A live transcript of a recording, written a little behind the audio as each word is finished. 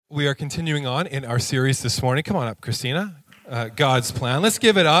We are continuing on in our series this morning. Come on up, Christina. God's Plan. Let's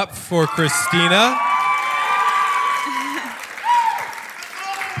give it up for Christina.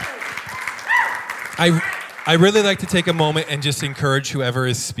 I really like to take a moment and just encourage whoever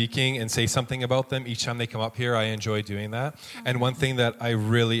is speaking and say something about them each time they come up here. I enjoy doing that. And one thing that I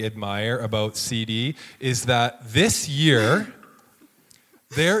really admire about CD is that this year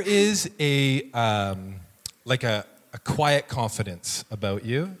there is a quiet confidence about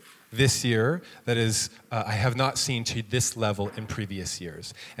you this year that is I have not seen to this level in previous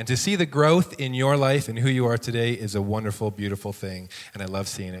years. And to see the growth in your life and who you are today is a wonderful, beautiful thing, and I love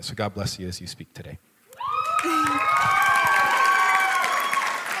seeing it. So God bless you as you speak today.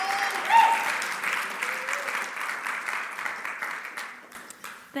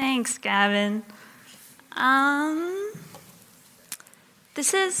 Thanks, Gavin.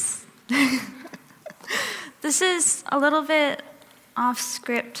 This is a little bit off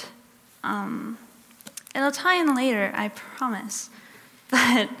script. It'll tie in later, I promise.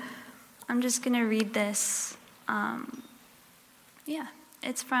 But I'm just going to read this.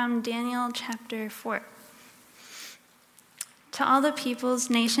 It's from Daniel chapter 4. To all the peoples,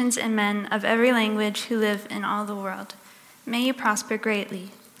 nations, and men of every language who live in all the world, may you prosper greatly.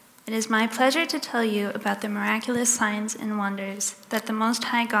 It is my pleasure to tell you about the miraculous signs and wonders that the Most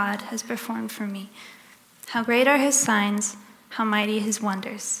High God has performed for me. How great are his signs, how mighty his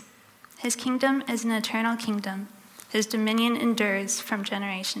wonders. His kingdom is an eternal kingdom. His dominion endures from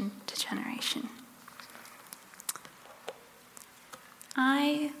generation to generation.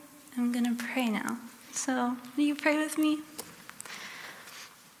 I am going to pray now. So, will you pray with me?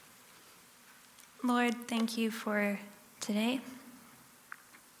 Lord, thank you for today.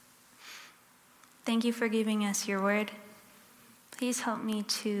 Thank you for giving us your word. Please help me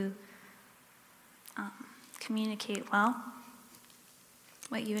to communicate well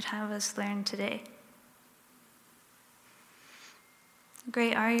what you would have us learn today.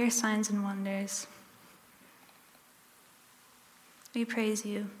 Great are your signs and wonders. We praise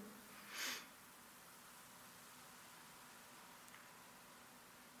you.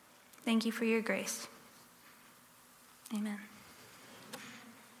 Thank you for your grace. Amen.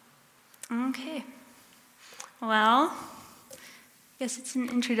 Okay. Well, I guess it's an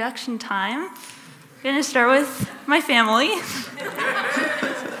introduction time. I'm going to start with my family.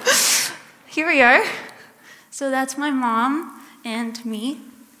 Here we are. So that's my mom and me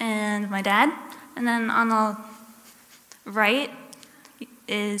and my dad. And then on the right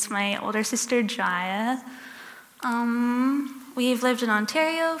is my older sister, Jaya. We've lived in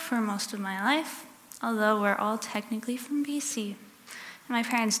Ontario for most of my life, although we're all technically from BC. And my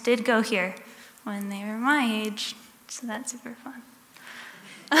parents did go here when they were my age, so that's super fun.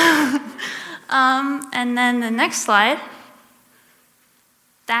 And then the next slide,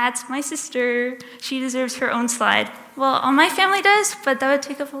 that's my sister. She deserves her own slide. Well, all my family does, but that would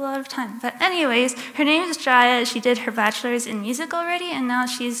take up a lot of time. But anyways, her name is Jaya. She did her bachelor's in music already, and now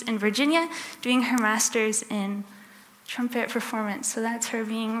she's in Virginia doing her master's in trumpet performance. So that's her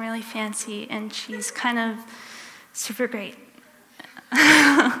being really fancy, and she's kind of super great.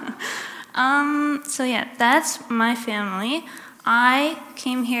 So yeah, that's my family. I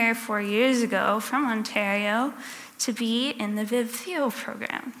came here 4 years ago from Ontario to be in the Viv Theo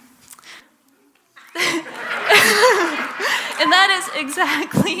program. And that is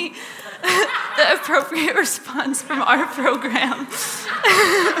exactly the appropriate response from our program.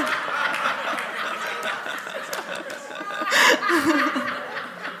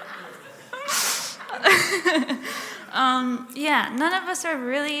 None of us are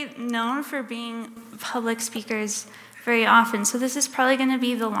really known for being public speakers very often, so this is probably going to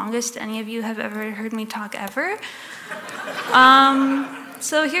be the longest any of you have ever heard me talk ever.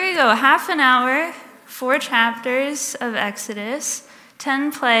 So here we go, half an hour, 4 chapters of Exodus,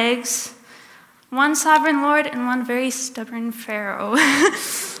 10 plagues, 1 sovereign Lord, and 1 very stubborn Pharaoh.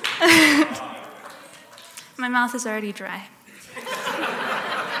 My mouth is already dry.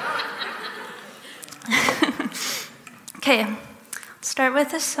 Okay, start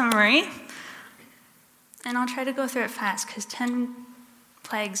with a summary, and I'll try to go through it fast because 10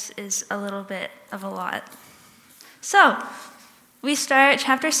 plagues is a little bit of a lot. So, we start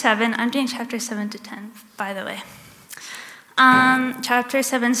chapter 7. I'm doing chapter 7 to 10, by the way. Chapter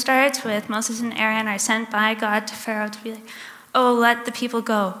 7 starts with Moses and Aaron are sent by God to Pharaoh to be like, oh, let the people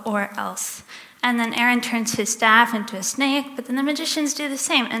go, or else. And then Aaron turns his staff into a snake, but then the magicians do the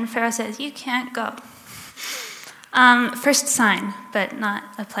same, and Pharaoh says, you can't go. First sign, but not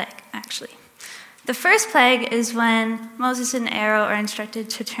a plague, actually. The first plague is when Moses and Aaron are instructed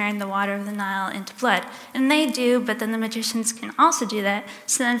to turn the water of the Nile into blood. And they do, but then the magicians can also do that.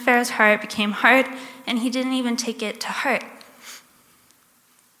 So then Pharaoh's heart became hard, and he didn't even take it to heart.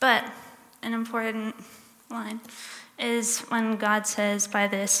 But an important line is when God says, "By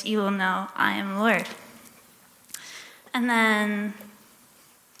this you will know I am Lord." And then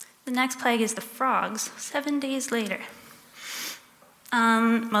the next plague is the frogs, 7 days later.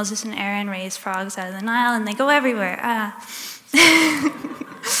 Moses and Aaron raise frogs out of the Nile, and they go everywhere.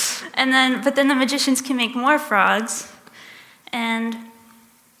 But then the magicians can make more frogs, and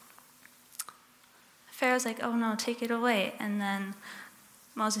Pharaoh's like, "Oh no, take it away." And then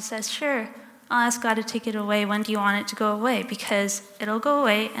Moses says, "Sure, I'll ask God to take it away. When do you want it to go away? Because it'll go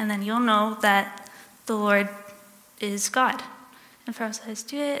away, and then you'll know that the Lord is God." And Pharaoh says,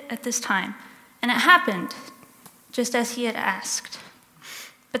 "Do it at this time." And it happened, just as he had asked.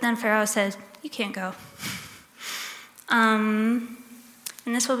 But then Pharaoh said, "You can't go." And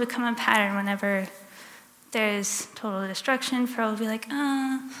this will become a pattern whenever there's total destruction. Pharaoh will be like,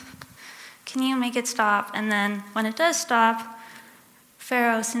 "Can you make it stop?" And then when it does stop,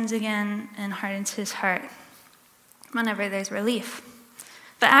 Pharaoh sins again and hardens his heart whenever there's relief.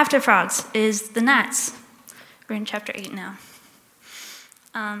 But after frogs is the gnats. We're in chapter 8 now.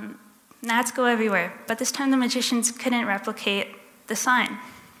 Gnats go everywhere, but this time the magicians couldn't replicate the sign.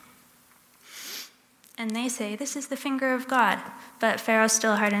 And they say, "This is the finger of God," but Pharaoh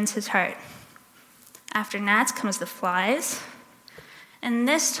still hardens his heart. After gnats comes the flies, and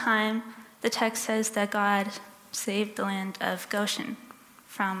this time the text says that God saved the land of Goshen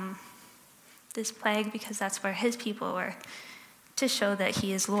from this plague because that's where his people were, to show that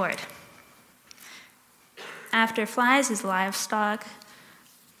he is Lord. After flies is livestock.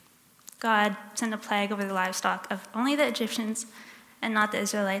 God sent a plague over the livestock of only the Egyptians and not the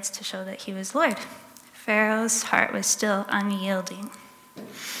Israelites to show that he was Lord. Pharaoh's heart was still unyielding.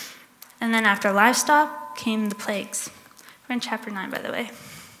 And then after livestock came the plagues. We're in chapter 9, by the way.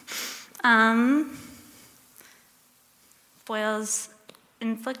 Boils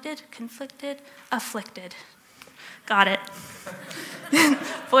inflicted, conflicted, afflicted. Got it.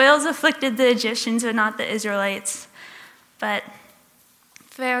 Boils afflicted the Egyptians, but not the Israelites. But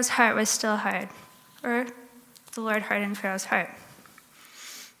Pharaoh's heart was still hard, or the Lord hardened Pharaoh's heart.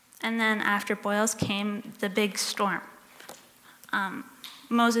 And then after boils came the big storm.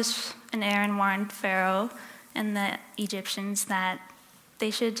 Moses and Aaron warned Pharaoh and the Egyptians that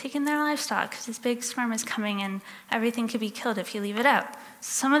they should have taken their livestock because this big storm is coming and everything could be killed if you leave it out.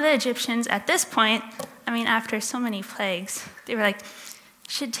 Some of the Egyptians at this point, after so many plagues, they were like,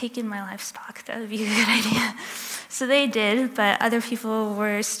 "Should have taken my livestock, that would be a good idea." So they did, but other people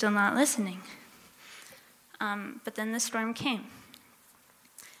were still not listening. But then the storm came.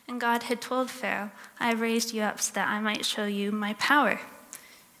 And God had told Pharaoh, "I have raised you up so that I might show you my power,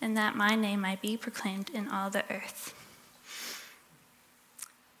 and that my name might be proclaimed in all the earth."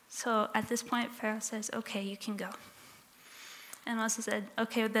 So at this point, Pharaoh says, "Okay, you can go." And Moses said,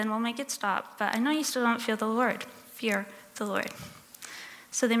 "Okay, then we'll make it stop, but I know you still don't fear the Lord.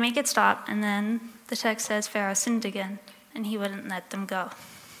 So they make it stop, and then the text says Pharaoh sinned again, and he wouldn't let them go.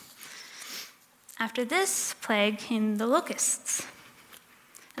 After this plague came the locusts.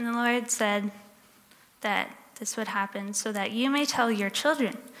 And the Lord said that this would happen so that you may tell your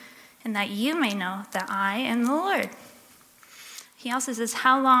children and that you may know that I am the Lord. He also says,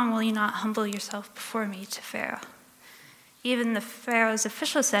 "How long will you not humble yourself before me?" to Pharaoh. Even the Pharaoh's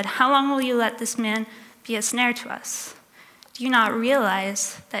official said, "How long will you let this man be a snare to us? Do you not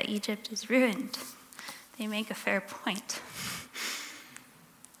realize that Egypt is ruined?" They make a fair point.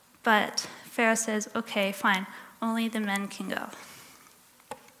 But Pharaoh says, "Okay, fine, only the men can go."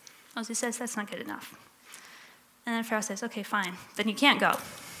 Moses says, "That's not good enough." And then Pharaoh says, "Okay, fine, then you can't go."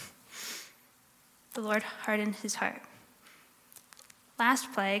 The Lord hardened his heart.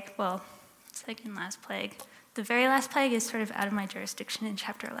 Last plague, second last plague. The very last plague is sort of out of my jurisdiction in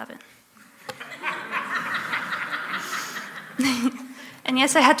chapter 11. And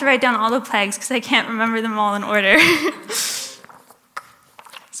yes, I had to write down all the plagues because I can't remember them all in order.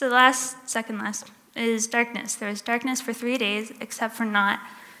 So second last, is darkness. There was darkness for 3 days, except for not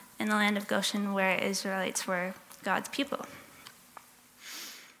in the land of Goshen, where Israelites were God's people.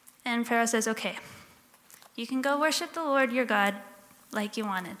 And Pharaoh says, "Okay, you can go worship the Lord your God like you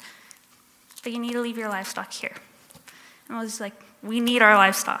wanted, but you need to leave your livestock here." And Moses is like, "We need our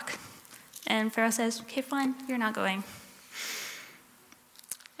livestock." And Pharaoh says, "Okay, fine, you're not going."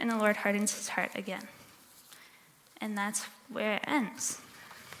 And the Lord hardens his heart again. And that's where it ends.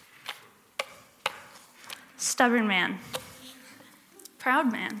 Stubborn man.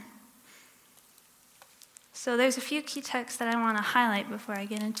 Proud man. So there's a few key texts that I want to highlight before I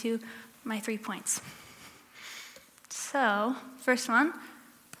get into my 3 points. So, first one,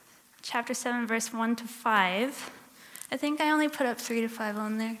 chapter 7, verse 1 to 5. I think I only put up 3 to 5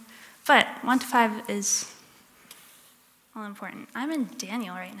 on there, but 1 to 5 is all important. I'm in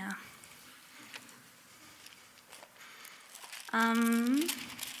Daniel right now.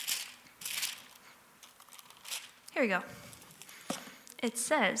 Here we go. It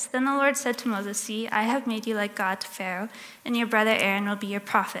says, "Then the Lord said to Moses, 'See, I have made you like God to Pharaoh, and your brother Aaron will be your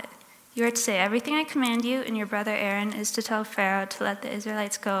prophet. You are to say everything I command you, and your brother Aaron is to tell Pharaoh to let the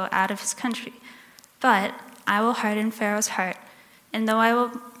Israelites go out of his country. But I will harden Pharaoh's heart, and though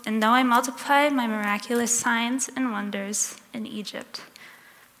I multiply my miraculous signs and wonders in Egypt,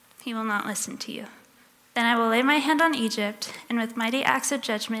 he will not listen to you. Then I will lay my hand on Egypt, and with mighty acts of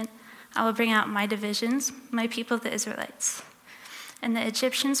judgment I will bring out my divisions, my people the Israelites. And the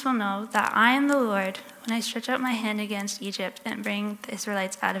Egyptians will know that I am the Lord when I stretch out my hand against Egypt and bring the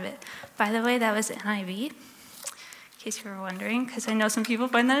Israelites out of it.'" By the way, that was NIV, in case you were wondering, because I know some people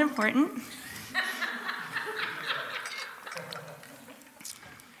find that important.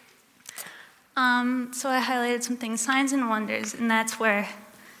 So I highlighted some things, signs and wonders, and that's where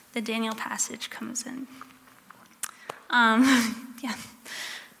the Daniel passage comes in. Yeah.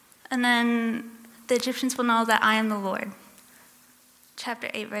 And then the Egyptians will know that I am the Lord.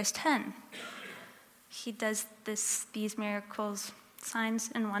 Chapter 8, verse 10. He does these miracles, signs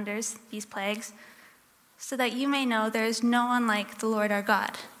and wonders, these plagues, so that you may know there is no one like the Lord our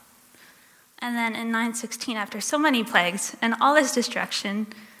God. And then in 9:16, after so many plagues and all this destruction,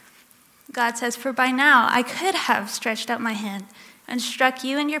 God says, "For by now I could have stretched out my hand and struck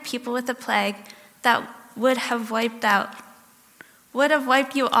you and your people with a plague that would have wiped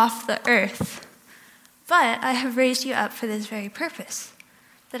you off the earth. But I have raised you up for this very purpose,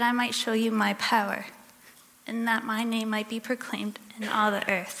 that I might show you my power, and that my name might be proclaimed in all the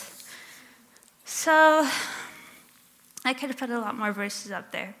earth." So I could have put a lot more verses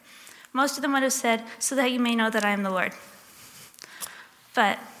up there. Most of them would have said, "So that you may know that I am the Lord."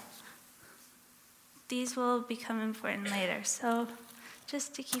 But these will become important later, so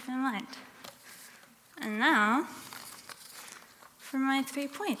just to keep in mind. And now, for my 3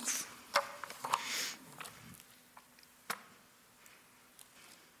 points.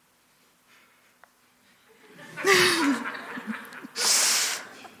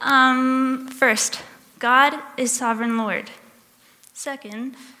 First, God is sovereign Lord.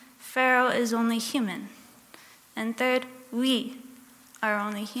 Second, Pharaoh is only human. And third, we are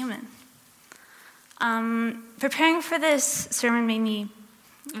only human. Preparing for this sermon made me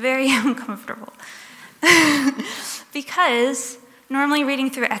very uncomfortable. Because normally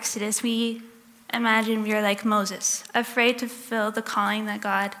reading through Exodus, we imagine we are like Moses, afraid to fulfill the calling that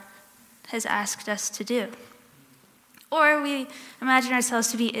God has asked us to do. Or we imagine ourselves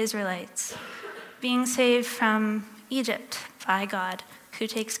to be Israelites, being saved from Egypt by God, who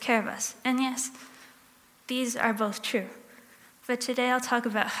takes care of us. And yes, these are both true. But today I'll talk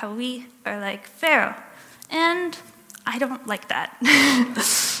about how we are like Pharaoh. And I don't like that.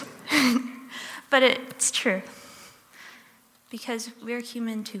 But it's true. Because we're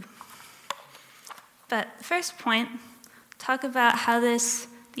human too. But the first point, talk about how these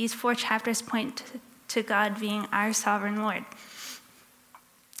 4 chapters point to God being our sovereign Lord.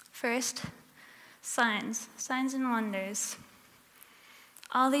 First, signs and wonders.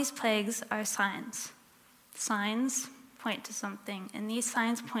 All these plagues are signs. Signs point to something, and these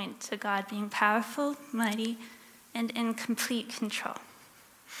signs point to God being powerful, mighty, and in complete control.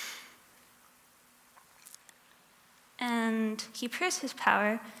 And he proves his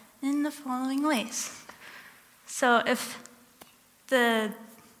power in the following ways. So if the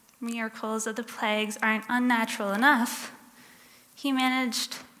miracles of the plagues aren't unnatural enough, he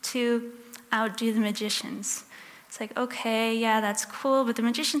managed to outdo the magicians. It's like, okay, yeah, that's cool, but the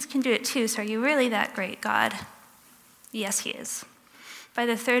magicians can do it too, so are you really that great, God? Yes, he is. By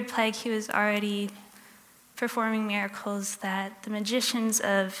the 3rd plague, he was already performing miracles that the magicians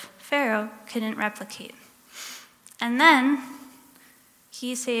of Pharaoh couldn't replicate. And then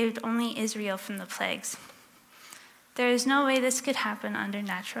he saved only Israel from the plagues. There is no way this could happen under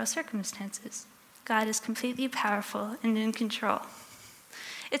natural circumstances. God is completely powerful and in control.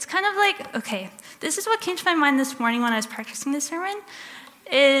 It's kind of like, okay, this is what came to my mind this morning when I was practicing this sermon,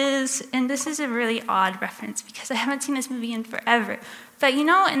 and this is a really odd reference because I haven't seen this movie in forever. But you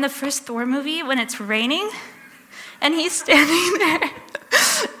know, in the first Thor movie, when it's raining, and he's standing there,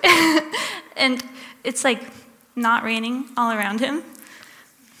 and it's like not raining all around him?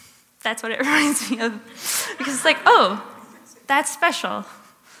 That's what it reminds me of. Because it's like, oh, that's special.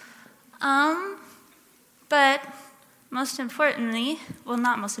 But most importantly, well,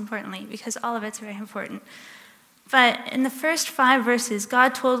 not most importantly, because all of it's very important, but in the first 5 verses,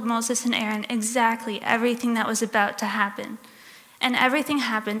 God told Moses and Aaron exactly everything that was about to happen. And everything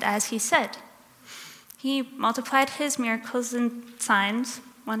happened as he said. He multiplied his miracles and signs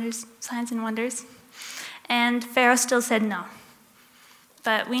and wonders, and Pharaoh still said no.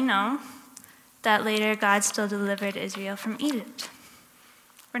 But we know that later God still delivered Israel from Egypt.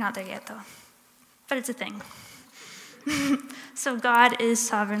 We're not there yet, though, but it's a thing. So God is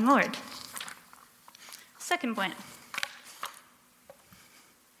sovereign Lord. Second point.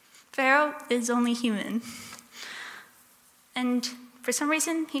 Pharaoh is only human. And for some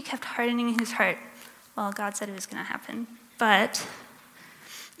reason, he kept hardening his heart. Well, God said it was going to happen. But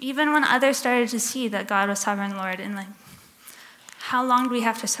even when others started to see that God was sovereign Lord and how long do we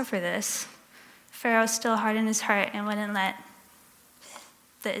have to suffer this? Pharaoh still hardened his heart and wouldn't let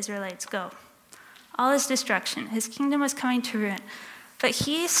the Israelites go. All his destruction, his kingdom was coming to ruin. But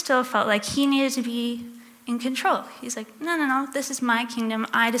he still felt like he needed to be in control. He's like, no, this is my kingdom.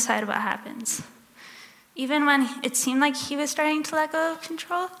 I decide what happens. Even when it seemed like he was starting to let go of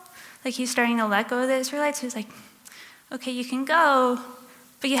control, like he's starting to let go of the Israelites, he was like, okay, you can go,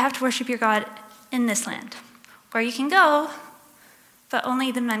 but you have to worship your God in this land. Or you can go, but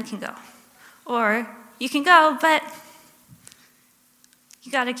only the men can go. Or you can go, but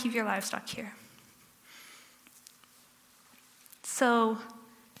you got to keep your livestock here. So,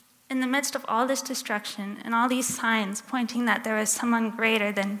 in the midst of all this destruction and all these signs pointing that there was someone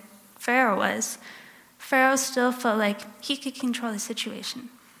greater than Pharaoh was, Pharaoh still felt like he could control the situation,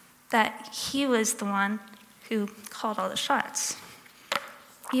 that he was the one who called all the shots.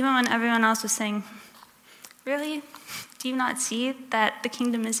 Even when everyone else was saying, really? Do you not see that the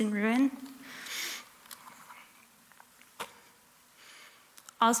kingdom is in ruin?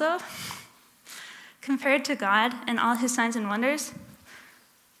 Also, compared to God and all his signs and wonders,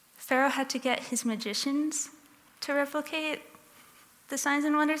 Pharaoh had to get his magicians to replicate the signs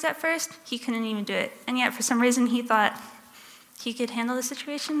and wonders at first. He couldn't even do it. And yet, for some reason, he thought he could handle the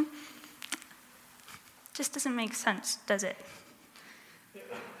situation. Just doesn't make sense, does it?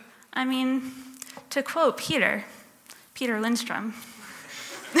 I mean, to quote Peter Lindstrom,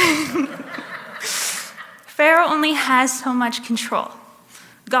 Pharaoh only has so much control.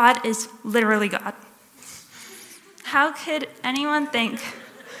 God is literally God. How could anyone think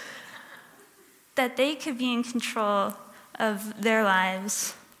that they could be in control of their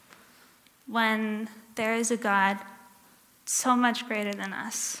lives when there is a God so much greater than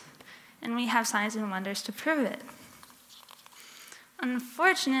us, and we have signs and wonders to prove it?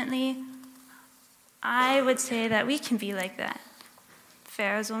 Unfortunately, I would say that we can be like that.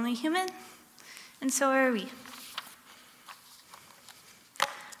 Pharaoh's only human, and so are we.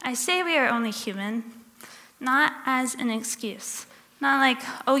 I say we are only human, not as an excuse. Not like,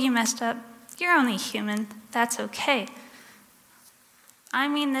 oh, you messed up. You're only human. That's okay. I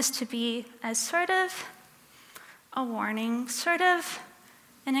mean this to be as sort of a warning, sort of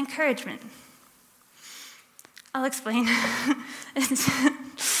an encouragement. I'll explain.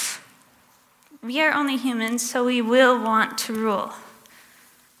 We are only humans, so we will want to rule.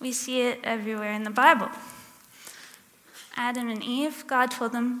 We see it everywhere in the Bible. Adam and Eve, God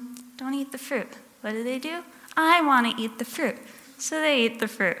told them, don't eat the fruit. What do? I want to eat the fruit. So they eat the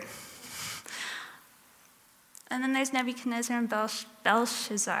fruit. And then there's Nebuchadnezzar and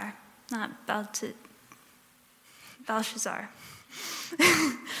Belshazzar. Not Belshazzar.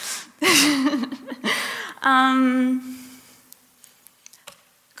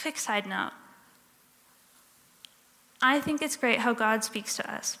 Quick side note. I think it's great how God speaks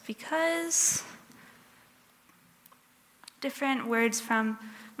to us because different words from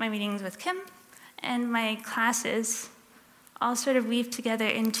my meetings with Kim and my classes all sort of weave together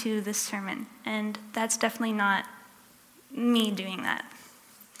into this sermon, and that's definitely not me doing that.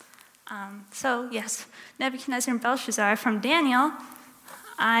 So yes, Nebuchadnezzar and Belshazzar from Daniel.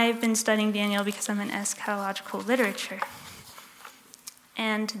 I've been studying Daniel because I'm in eschatological literature.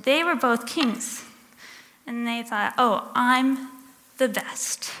 And they were both kings. And they thought, oh, I'm the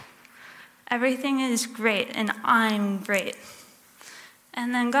best. Everything is great, and I'm great.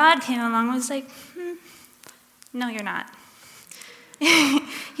 And then God came along and was like, no, you're not.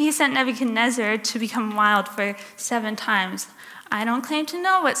 He sent Nebuchadnezzar to become wild for 7 times. I don't claim to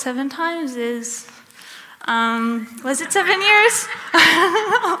know what 7 times is. Was it 7 years?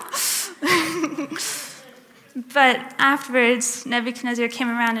 I don't know. But afterwards, Nebuchadnezzar came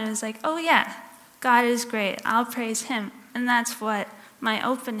around and was like, oh yeah, God is great. I'll praise him. And that's what my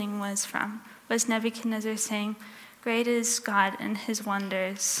opening was from, was Nebuchadnezzar saying, great is God and his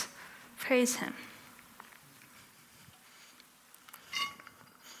wonders. Praise him.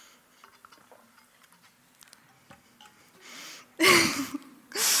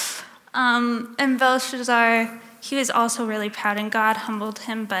 And Belshazzar, he was also really proud, and God humbled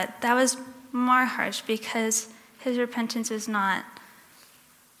him, but that was more harsh because his repentance was not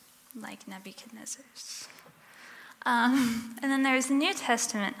like Nebuchadnezzar's. And then there's the New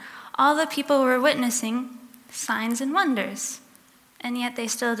Testament. All the people were witnessing signs and wonders, and yet they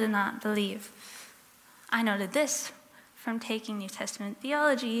still did not believe. I noted this from taking New Testament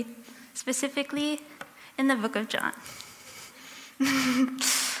theology, specifically in the book of John.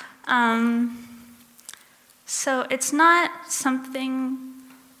 So it's not something,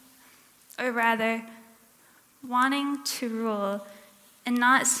 or rather, wanting to rule and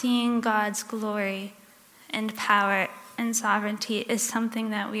not seeing God's glory and power and sovereignty is something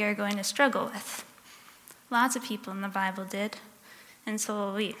that we are going to struggle with. Lots of people in the Bible did, and so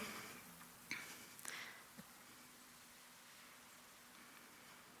will we.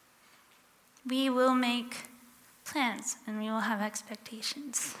 We will make plans, and we will have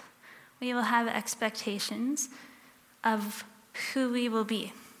expectations. We will have expectations of who we will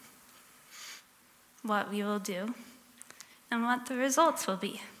be, what we will do, and what the results will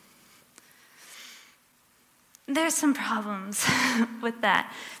be. There's some problems with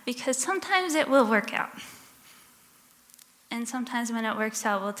that, because sometimes it will work out. And sometimes when it works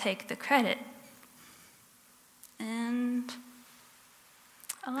out, we'll take the credit. And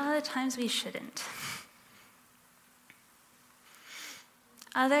a lot of times we shouldn't.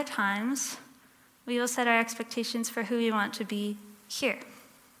 Other times, we will set our expectations for who we want to be here.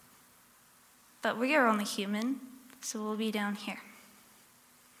 But we are only human, so we'll be down here.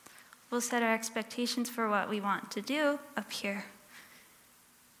 We'll set our expectations for what we want to do up here,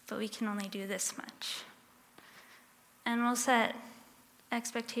 but we can only do this much. And we'll set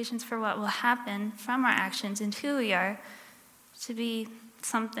expectations for what will happen from our actions and who we are to be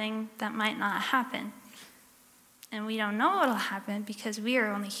something that might not happen. And we don't know what will happen because we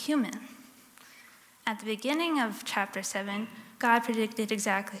are only human. At the beginning of chapter 7, God predicted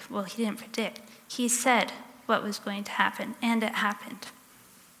exactly, well, he didn't predict. He said what was going to happen, and it happened.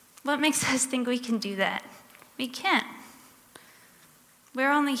 What makes us think we can do that? We can't.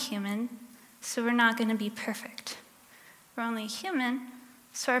 We're only human, so we're not going to be perfect. We're only human,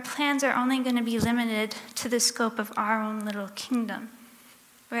 so our plans are only going to be limited to the scope of our own little kingdom,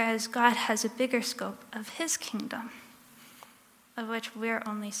 whereas God has a bigger scope of his kingdom, of which we're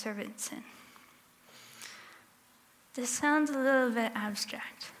only servants in. This sounds a little bit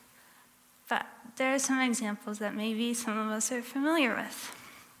abstract, but there are some examples that maybe some of us are familiar with.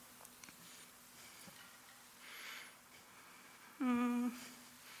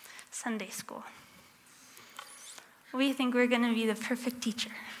 Sunday school. We think we're going to be the perfect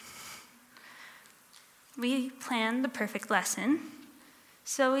teacher. We plan the perfect lesson,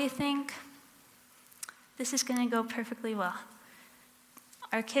 so we think this is going to go perfectly well.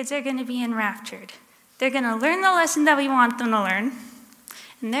 Our kids are going to be enraptured. They're going to learn the lesson that we want them to learn,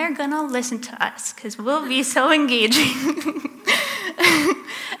 and they're going to listen to us because we'll be so engaging.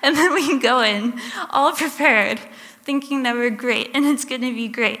 And then we go in, all prepared, thinking that we're great, and it's going to be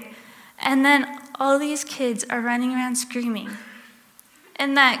great. And then all these kids are running around screaming.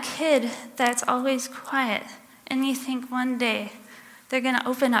 And that kid that's always quiet, and you think one day they're going to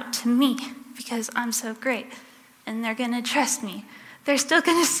open up to me because I'm so great, and they're going to trust me. They're still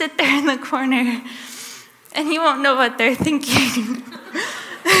going to sit there in the corner, and you won't know what they're thinking.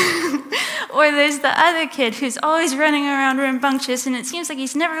 Or there's the other kid who's always running around rambunctious, and it seems like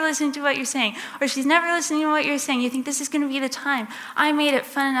he's never listening to what you're saying, or she's never listening to what you're saying. You think this is going to be the time. I made it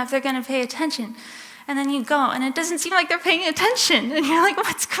fun enough, they're going to pay attention. And then you go, and it doesn't seem like they're paying attention. And you're like,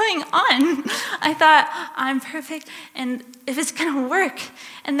 what's going on? I thought, I'm perfect, and if it's going to work,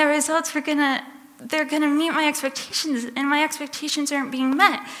 and the results they're going to meet my expectations, and my expectations aren't being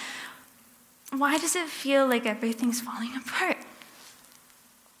met. Why does it feel like everything's falling apart?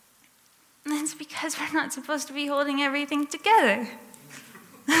 And it's because we're not supposed to be holding everything together.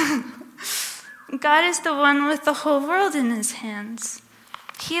 God is the one with the whole world in his hands.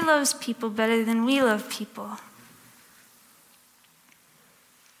 He loves people better than we love people.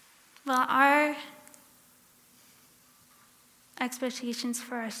 Well, our expectations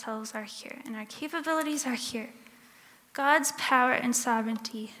for ourselves are here, and our capabilities are here. God's power and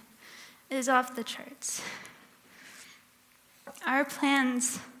sovereignty is off the charts. Our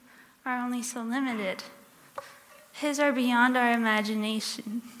plans are only so limited. His are beyond our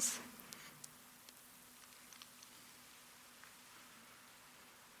imaginations.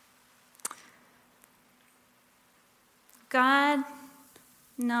 God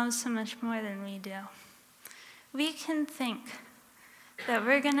knows so much more than we do. We can think that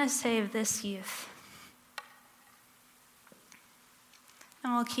we're going to save this youth.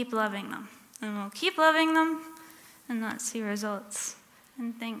 And we'll keep loving them. And we'll keep loving them and not see results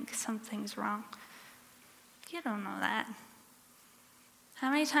and think something's wrong. You don't know that. How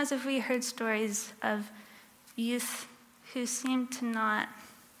many times have we heard stories of youth who seem to not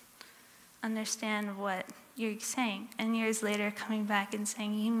understand what you're saying, and years later coming back and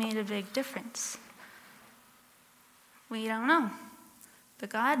saying, you made a big difference? We don't know, but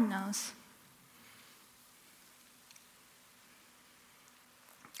God knows.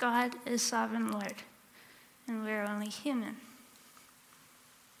 God is sovereign Lord, and we're only human.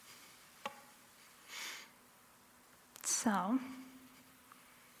 So,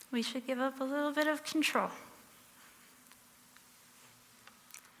 we should give up a little bit of control.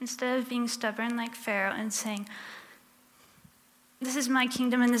 Instead of being stubborn like Pharaoh and saying, this is my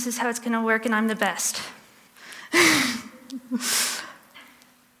kingdom and this is how it's going to work and I'm the best.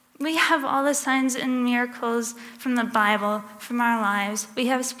 We have all the signs and miracles from the Bible, from our lives. We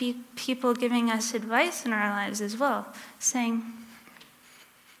have people giving us advice in our lives as well, saying,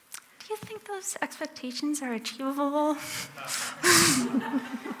 do you think those expectations are achievable?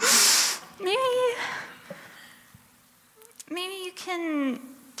 Maybe you can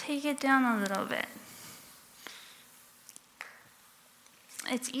take it down a little bit.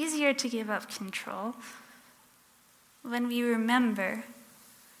 It's easier to give up control when we remember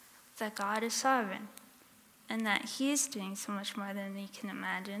that God is sovereign and that He is doing so much more than we can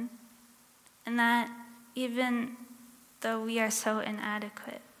imagine, and that even though we are so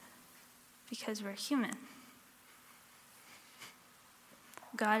inadequate because we're human,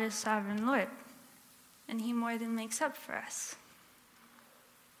 God is sovereign Lord, and He more than makes up for us.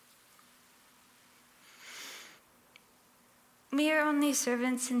 We are only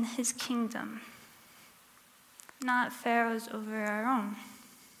servants in His kingdom, not pharaohs over our own.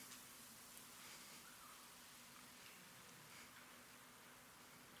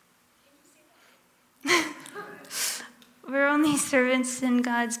 We're only servants in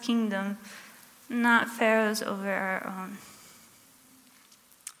God's kingdom, not pharaohs over our own.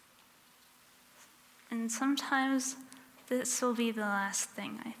 And sometimes this will be the last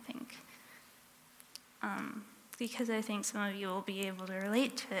thing, I think. Because I think some of you will be able to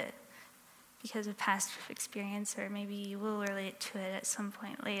relate to it because of past experience, or maybe you will relate to it at some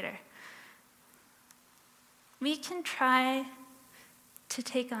point later. We can try to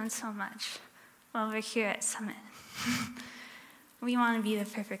take on so much while we're here at Summit. We want to be the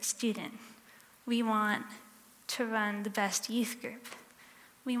perfect student. We want to run the best youth group.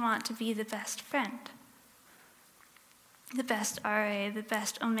 We want to be the best friend, the best RA, the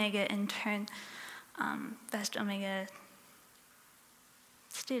best Omega intern, best Omega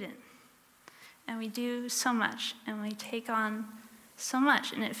student. And we do so much, and we take on so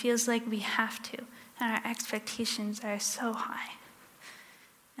much, and it feels like we have to, and our expectations are so high.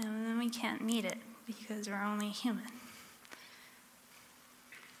 And then we can't meet it because we're only human.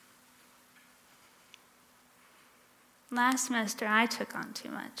 Last semester, I took on too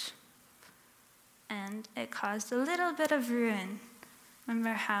much, and it caused a little bit of ruin.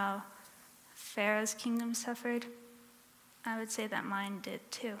 Remember how Pharaoh's kingdom suffered? I would say that mine did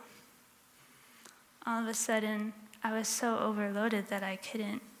too. All of a sudden, I was so overloaded that I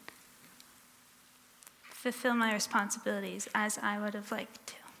couldn't fulfill my responsibilities as I would have liked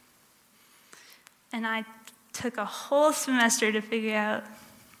to. And I took a whole semester to figure out,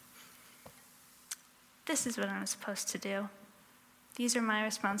 this is what I'm supposed to do. These are my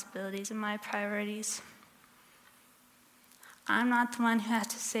responsibilities and my priorities. I'm not the one who has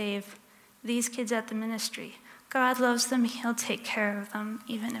to save these kids at the ministry. God loves them. He'll take care of them,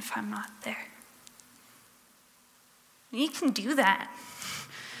 even if I'm not there. You can do that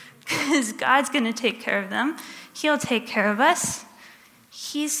because God's going to take care of them. He'll take care of us.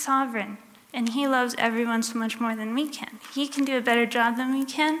 He's sovereign, and He loves everyone so much more than we can. He can do a better job than we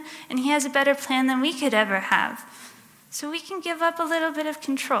can, and He has a better plan than we could ever have. So we can give up a little bit of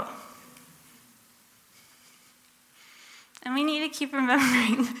control. And we need to keep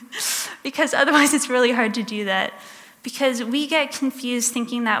remembering, because otherwise it's really hard to do that. Because we get confused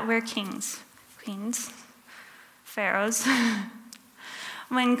thinking that we're kings, queens, pharaohs.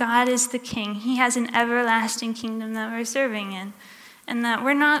 When God is the king, He has an everlasting kingdom that we're serving in. And that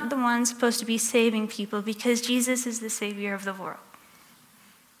we're not the ones supposed to be saving people because Jesus is the Savior of the world.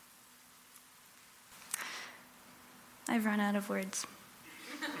 I've run out of words.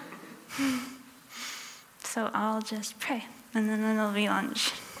 So I'll just pray, and then it'll be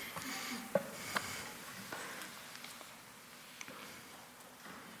lunch.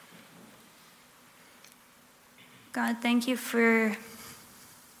 God, thank you for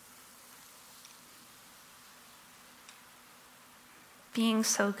being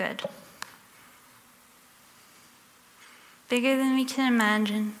so good. Bigger than we can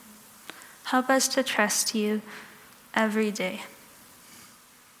imagine. Help us to trust you every day.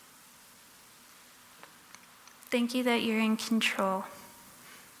 Thank you that you're in control.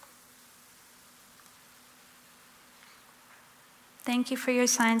 Thank you for your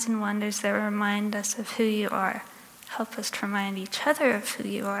signs and wonders that remind us of who you are. Help us to remind each other of who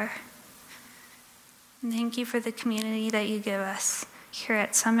you are. And thank you for the community that you give us here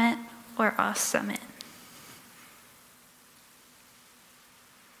at Summit or off Summit.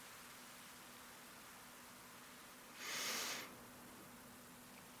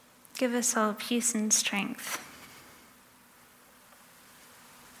 Give us all peace and strength.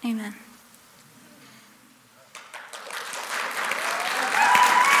 Amen.